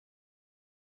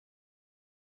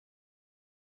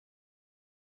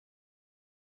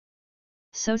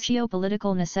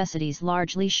Socio-political necessities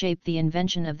largely shaped the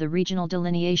invention of the regional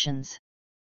delineations.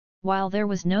 While there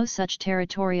was no such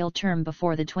territorial term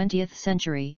before the 20th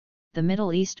century, the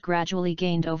Middle East gradually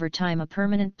gained over time a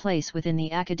permanent place within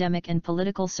the academic and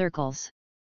political circles.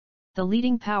 The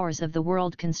leading powers of the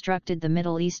world constructed the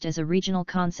Middle East as a regional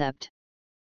concept.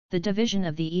 The division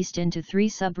of the East into three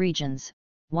sub-regions,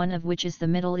 one of which is the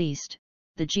Middle East,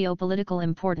 the geopolitical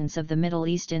importance of the Middle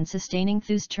East in sustaining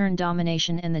Thus-Turn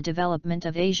domination and the development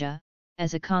of Asia,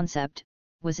 as a concept,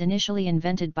 was initially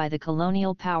invented by the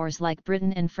colonial powers like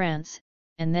Britain and France,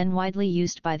 and then widely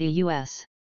used by the US.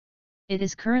 It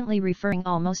is currently referring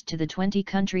almost to the 20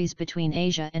 countries between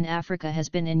Asia and Africa has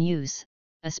been in use,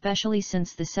 especially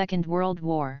since the Second World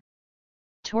War.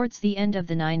 Towards the end of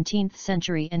the 19th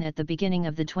century and at the beginning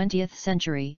of the 20th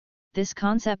century, this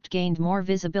concept gained more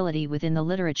visibility within the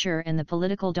literature and the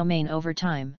political domain over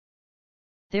time.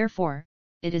 Therefore,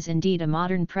 it is indeed a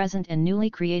modern present and newly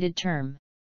created term.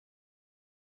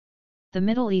 The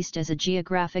Middle East as a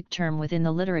geographic term within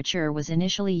the literature was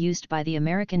initially used by the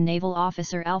American naval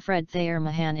officer Alfred Thayer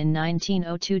Mahan in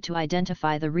 1902 to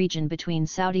identify the region between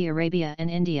Saudi Arabia and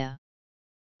India.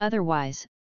 Otherwise,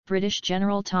 British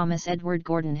General Thomas Edward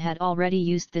Gordon had already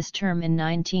used this term in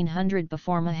 1900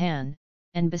 before Mahan,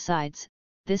 and besides,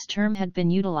 this term had been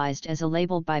utilized as a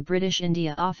label by British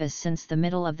India Office since the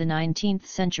middle of the 19th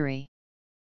century.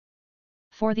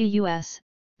 For the US,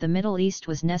 the Middle East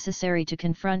was necessary to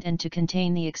confront and to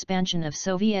contain the expansion of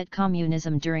Soviet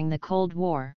communism during the Cold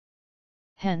War.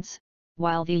 Hence,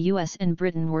 while the US and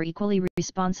Britain were equally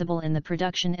responsible in the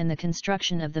production and the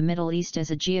construction of the Middle East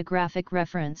as a geographic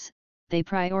reference, they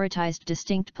prioritized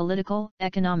distinct political,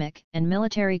 economic, and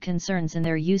military concerns in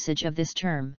their usage of this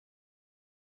term.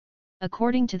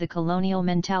 According to the colonial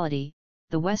mentality,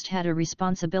 the West had a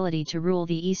responsibility to rule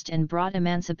the East and brought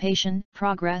emancipation,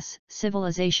 progress,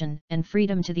 civilization, and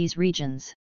freedom to these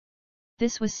regions.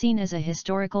 This was seen as a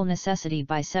historical necessity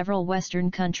by several Western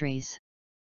countries.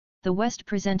 The West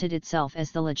presented itself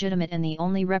as the legitimate and the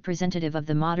only representative of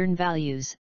the modern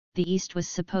values. The East was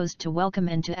supposed to welcome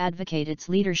and to advocate its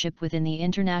leadership within the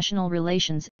international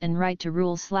relations and right to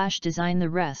rule/design the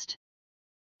rest.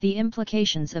 The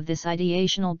implications of this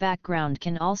ideational background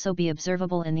can also be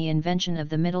observable in the invention of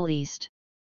the Middle East.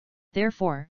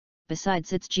 Therefore,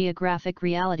 besides its geographic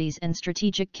realities and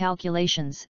strategic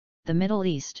calculations, the Middle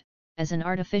East, as an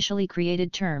artificially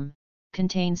created term,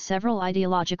 contains several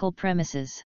ideological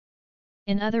premises.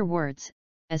 In other words,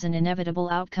 as an inevitable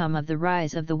outcome of the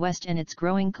rise of the West and its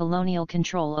growing colonial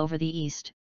control over the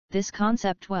East, this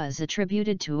concept was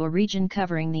attributed to a region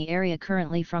covering the area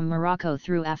currently from Morocco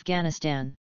through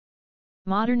Afghanistan.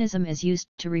 Modernism is used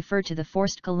to refer to the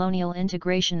forced colonial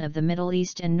integration of the Middle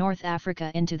East and North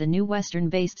Africa into the new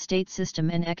Western-based state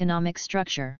system and economic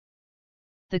structure.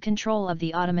 The control of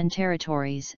the Ottoman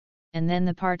territories, and then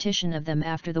the partition of them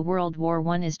after the World War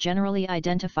I is generally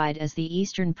identified as the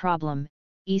Eastern Problem,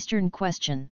 Eastern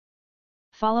Question.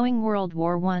 Following World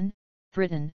War I,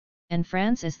 Britain, and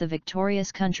France as the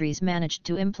victorious countries managed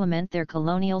to implement their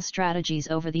colonial strategies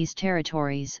over these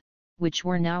territories, which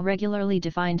were now regularly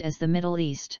defined as the Middle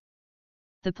East.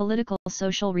 The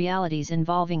political-social realities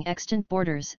involving extant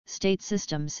borders, state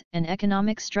systems, and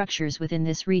economic structures within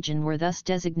this region were thus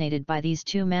designated by these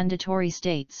two mandatory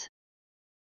states.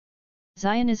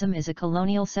 Zionism is a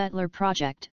colonial settler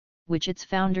project, which its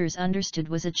founders understood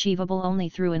was achievable only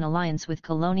through an alliance with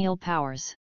colonial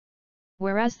powers.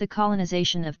 Whereas the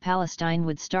colonization of Palestine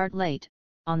would start late,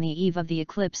 on the eve of the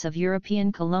eclipse of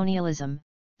European colonialism,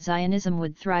 Zionism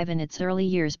would thrive in its early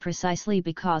years precisely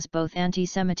because both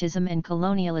anti-Semitism and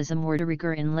colonialism were de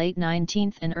rigueur in late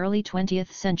 19th and early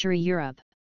 20th century Europe.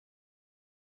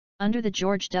 Under the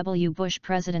George W. Bush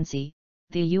presidency,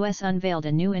 the U.S. unveiled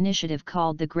a new initiative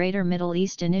called the Greater Middle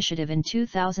East Initiative in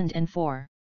 2004.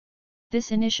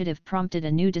 This initiative prompted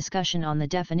a new discussion on the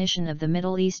definition of the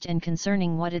Middle East and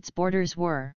concerning what its borders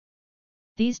were.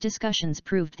 These discussions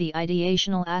proved the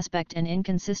ideational aspect and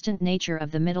inconsistent nature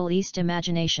of the Middle East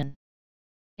imagination.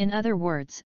 In other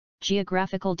words,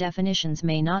 geographical definitions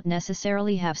may not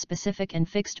necessarily have specific and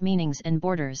fixed meanings and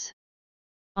borders.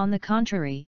 On the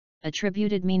contrary,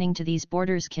 attributed meaning to these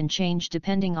borders can change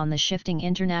depending on the shifting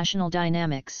international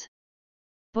dynamics.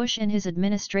 Bush and his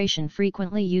administration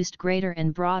frequently used Greater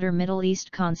and Broader Middle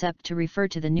East concept to refer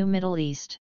to the new Middle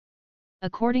East.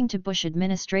 According to Bush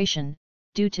administration,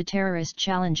 due to terrorist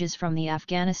challenges from the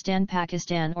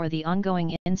Afghanistan-Pakistan or the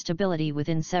ongoing instability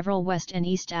within several West and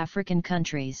East African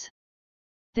countries.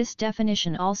 This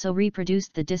definition also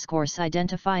reproduced the discourse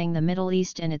identifying the Middle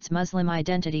East and its Muslim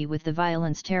identity with the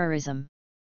violence terrorism.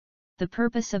 The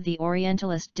purpose of the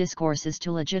Orientalist discourse is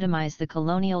to legitimize the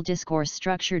colonial discourse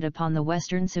structured upon the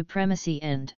Western supremacy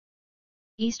and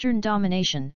Eastern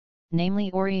domination, namely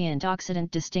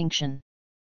Orient-Occident distinction.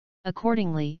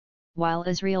 Accordingly, while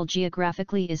Israel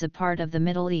geographically is a part of the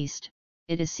Middle East,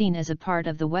 it is seen as a part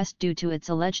of the West due to its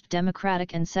alleged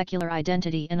democratic and secular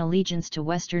identity and allegiance to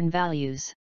Western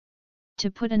values. To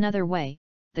put another way,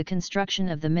 the construction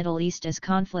of the Middle East as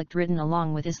conflict-ridden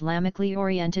along with Islamically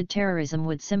oriented terrorism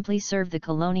would simply serve the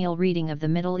colonial reading of the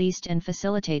Middle East and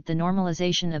facilitate the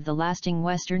normalization of the lasting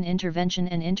Western intervention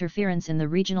and interference in the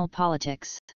regional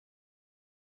politics.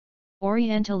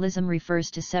 Orientalism refers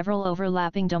to several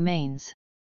overlapping domains.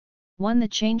 1. The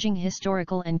changing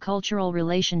historical and cultural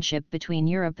relationship between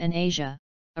Europe and Asia,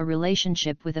 a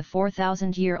relationship with a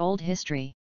 4,000-year-old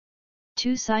history.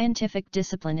 2. Scientific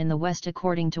discipline in the West,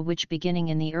 according to which beginning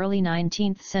in the early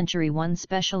 19th century one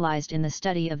specialized in the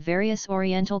study of various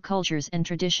Oriental cultures and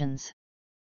traditions.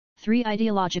 3.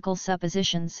 Ideological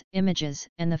suppositions, images,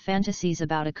 and the fantasies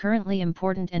about a currently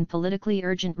important and politically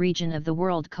urgent region of the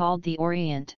world called the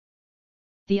Orient.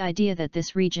 The idea that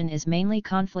this region is mainly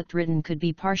conflict-ridden could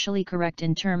be partially correct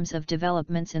in terms of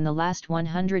developments in the last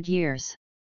 100 years.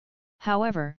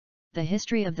 However, the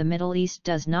history of the Middle East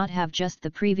does not have just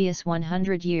the previous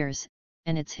 100 years,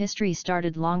 and its history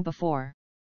started long before.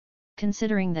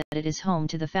 Considering that it is home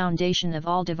to the foundation of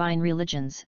all divine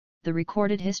religions, the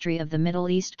recorded history of the Middle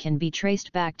East can be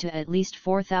traced back to at least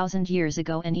 4,000 years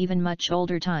ago and even much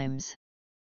older times.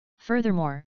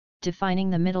 Furthermore, defining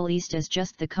the Middle East as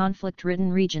just the conflict-ridden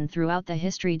region throughout the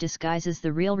history disguises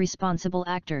the real responsible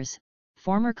actors,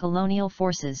 former colonial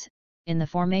forces, in the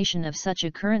formation of such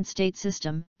a current state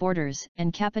system, borders,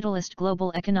 and capitalist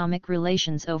global economic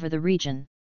relations over the region.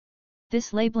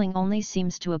 This labeling only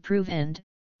seems to approve and,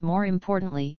 more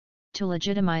importantly, to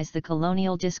legitimize the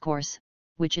colonial discourse,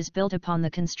 which is built upon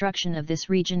the construction of this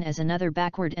region as another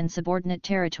backward and subordinate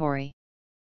territory.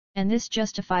 And this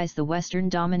justifies the Western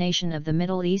domination of the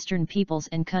Middle Eastern peoples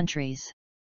and countries.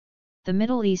 The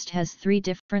Middle East has 3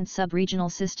 different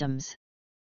sub-regional systems.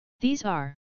 These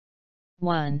are: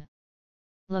 1.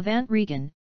 Levant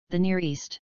region, the Near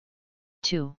East.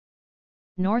 2.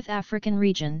 North African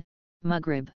region,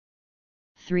 Maghreb.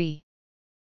 3.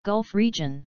 Gulf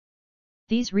region.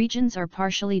 These regions are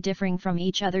partially differing from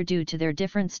each other due to their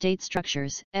different state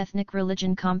structures, ethnic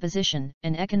religion composition,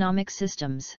 and economic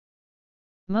systems.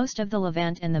 Most of the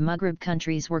Levant and the Maghreb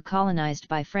countries were colonized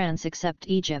by France except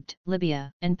Egypt,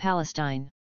 Libya, and Palestine.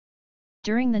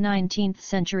 During the 19th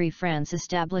century, France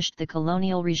established the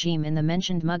colonial regime in the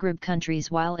mentioned Maghreb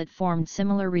countries while it formed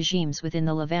similar regimes within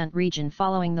the Levant region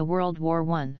following the World War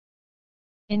I.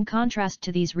 In contrast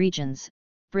to these regions,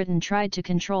 Britain tried to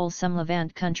control some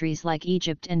Levant countries like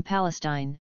Egypt and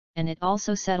Palestine, and it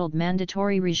also settled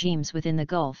mandatory regimes within the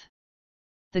Gulf.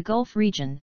 The Gulf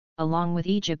region, along with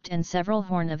Egypt and several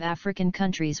Horn of African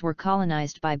countries, were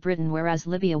colonized by Britain, whereas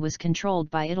Libya was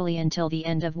controlled by Italy until the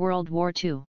end of World War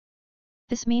II.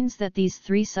 This means that these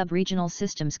 3 sub-regional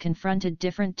systems confronted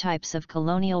different types of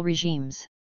colonial regimes.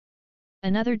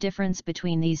 Another difference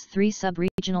between these 3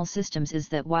 sub-regional systems is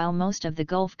that while most of the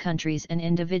Gulf countries and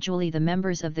individually the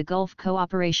members of the Gulf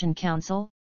Cooperation Council,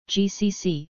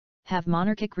 GCC, have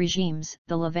monarchic regimes,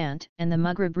 the Levant and the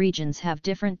Maghreb regions have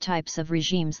different types of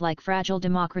regimes like fragile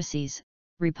democracies,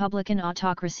 republican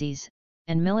autocracies,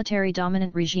 and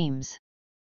military-dominant regimes.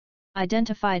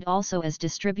 Identified also as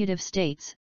distributive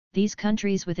states, these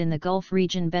countries within the Gulf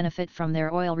region benefit from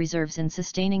their oil reserves in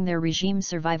sustaining their regime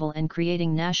survival and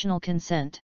creating national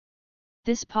consent.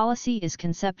 This policy is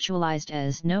conceptualized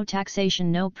as no taxation,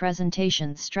 no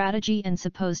presentation strategy and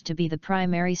supposed to be the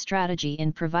primary strategy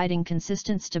in providing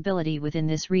consistent stability within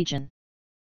this region.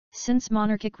 Since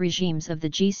monarchic regimes of the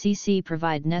GCC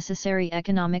provide necessary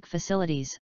economic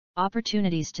facilities,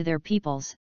 opportunities to their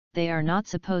peoples, they are not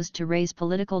supposed to raise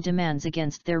political demands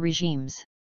against their regimes.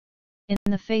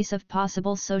 In the face of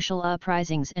possible social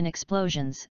uprisings and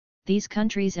explosions, these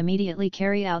countries immediately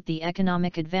carry out the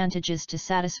economic advantages to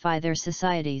satisfy their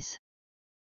societies.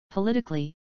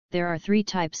 Politically, there are 3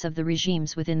 types of the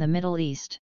regimes within the Middle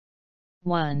East.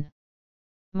 1.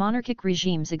 Monarchic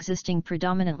regimes existing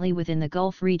predominantly within the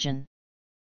Gulf region.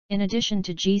 In addition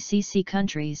to GCC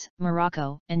countries,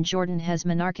 Morocco and Jordan has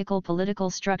monarchical political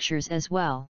structures as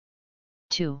well.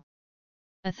 2.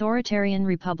 Authoritarian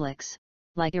republics,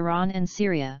 like Iran and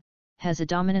Syria, has a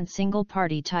dominant single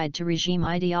party tied to regime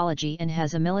ideology and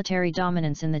has a military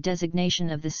dominance in the designation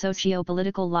of the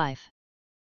socio-political life.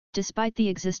 Despite the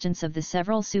existence of the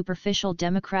several superficial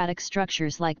democratic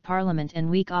structures like parliament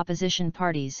and weak opposition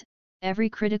parties, Every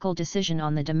critical decision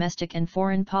on the domestic and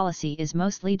foreign policy is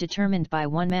mostly determined by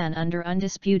one man under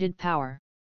undisputed power.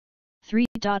 3.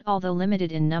 Although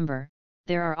limited in number,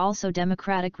 there are also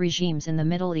democratic regimes in the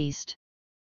Middle East.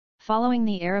 Following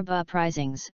the Arab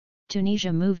uprisings,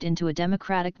 Tunisia moved into a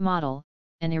democratic model,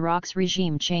 and Iraq's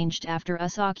regime changed after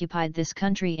US occupied this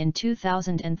country in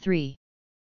 2003.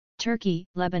 Turkey,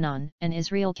 Lebanon, and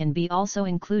Israel can be also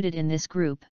included in this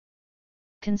group.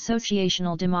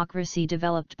 Consociational democracy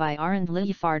developed by Arend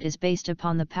Liefard is based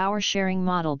upon the power-sharing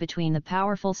model between the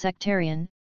powerful sectarian,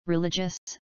 religious,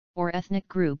 or ethnic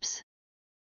groups.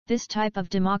 This type of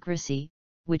democracy,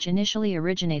 which initially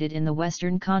originated in the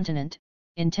Western continent,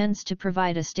 intends to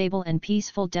provide a stable and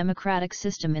peaceful democratic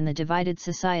system in the divided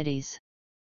societies.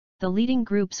 The leading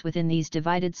groups within these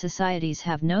divided societies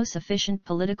have no sufficient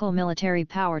political military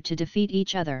power to defeat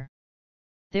each other.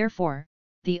 Therefore,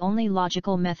 the only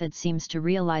logical method seems to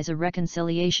realize a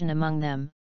reconciliation among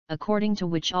them, according to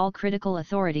which all critical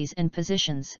authorities and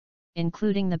positions,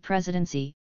 including the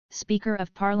presidency, Speaker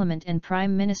of Parliament and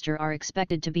Prime Minister, are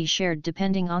expected to be shared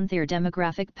depending on their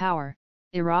demographic power.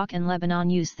 Iraq and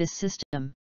Lebanon use this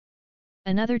system.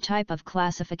 Another type of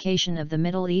classification of the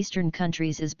Middle Eastern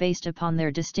countries is based upon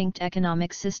their distinct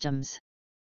economic systems.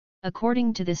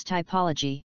 According to this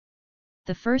typology,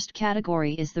 the first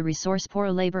category is the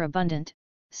resource-poor labor-abundant,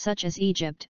 such as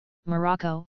Egypt,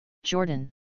 Morocco, Jordan.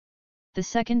 The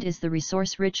second is the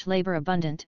resource-rich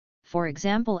labor-abundant, for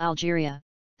example Algeria,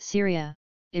 Syria,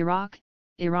 Iraq,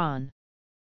 Iran.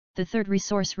 The third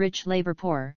resource-rich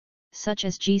labor-poor, such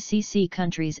as GCC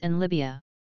countries and Libya.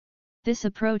 This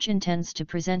approach intends to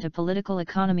present a political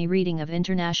economy reading of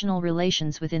international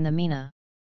relations within the Mena.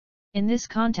 In this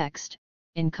context,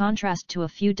 in contrast to a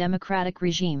few democratic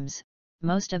regimes,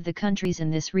 most of the countries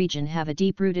in this region have a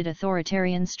deep-rooted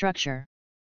authoritarian structure.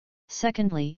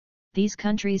 Secondly, these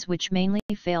countries which mainly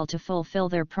fail to fulfill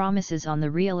their promises on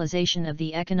the realization of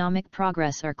the economic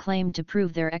progress are claimed to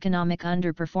prove their economic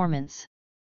underperformance.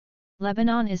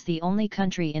 Lebanon is the only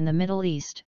country in the Middle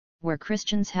East, where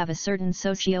Christians have a certain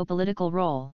socio-political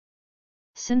role.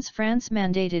 Since France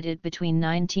mandated it between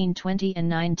 1920 and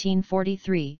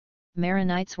 1943,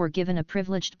 Maronites were given a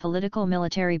privileged political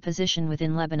military position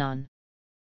within Lebanon.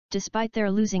 Despite their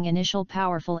losing initial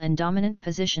powerful and dominant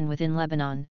position within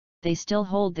Lebanon, they still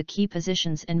hold the key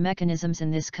positions and mechanisms in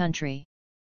this country.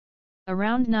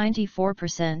 Around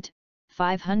 94%,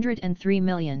 503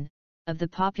 million, of the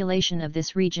population of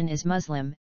this region is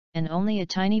Muslim, and only a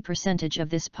tiny percentage of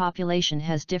this population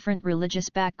has different religious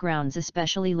backgrounds,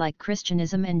 especially like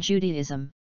Christianism and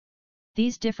Judaism.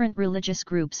 These different religious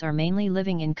groups are mainly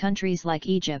living in countries like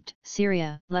Egypt,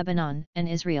 Syria, Lebanon, and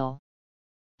Israel.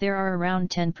 There are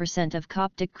around 10% of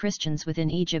Coptic Christians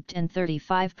within Egypt and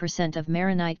 35% of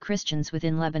Maronite Christians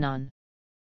within Lebanon.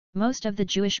 Most of the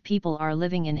Jewish people are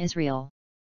living in Israel.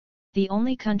 The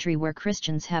only country where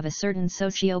Christians have a certain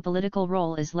socio-political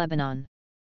role is Lebanon.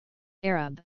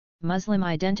 Arab, Muslim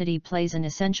identity plays an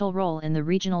essential role in the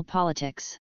regional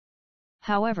politics.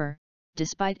 However,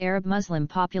 despite Arab Muslim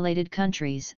populated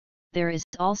countries, there is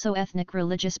also ethnic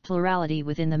religious plurality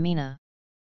within the Mena.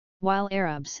 While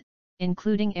Arabs,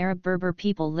 including Arab Berber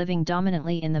people living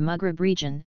dominantly in the Maghreb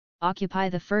region, occupy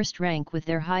the first rank with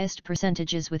their highest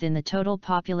percentages within the total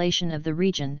population of the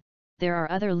region, there are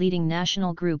other leading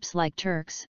national groups like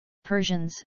Turks,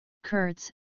 Persians,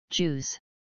 Kurds, Jews.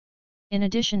 In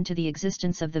addition to the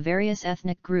existence of the various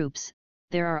ethnic groups,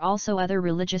 there are also other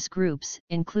religious groups,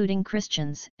 including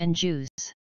Christians and Jews.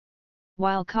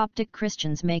 While Coptic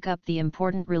Christians make up the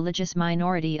important religious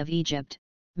minority of Egypt,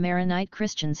 Maronite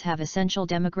Christians have essential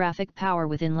demographic power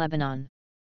within Lebanon.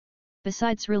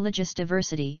 Besides religious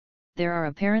diversity, there are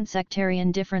apparent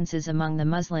sectarian differences among the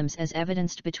Muslims as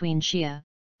evidenced between Shia,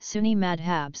 Sunni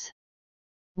madhabs.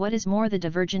 What is more, the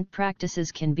divergent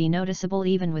practices can be noticeable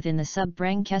even within the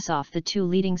sub-branches of the two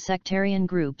leading sectarian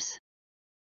groups.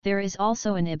 There is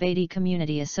also an Ibadi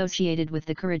community associated with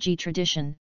the Khariji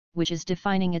tradition, which is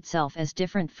defining itself as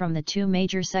different from the two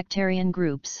major sectarian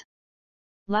groups.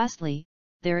 Lastly,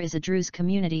 there is a Druze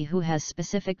community who has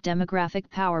specific demographic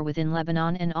power within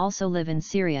Lebanon and also live in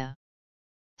Syria.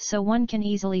 So one can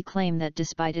easily claim that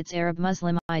despite its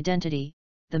Arab-Muslim identity,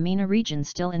 the Mena region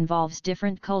still involves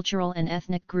different cultural and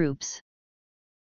ethnic groups.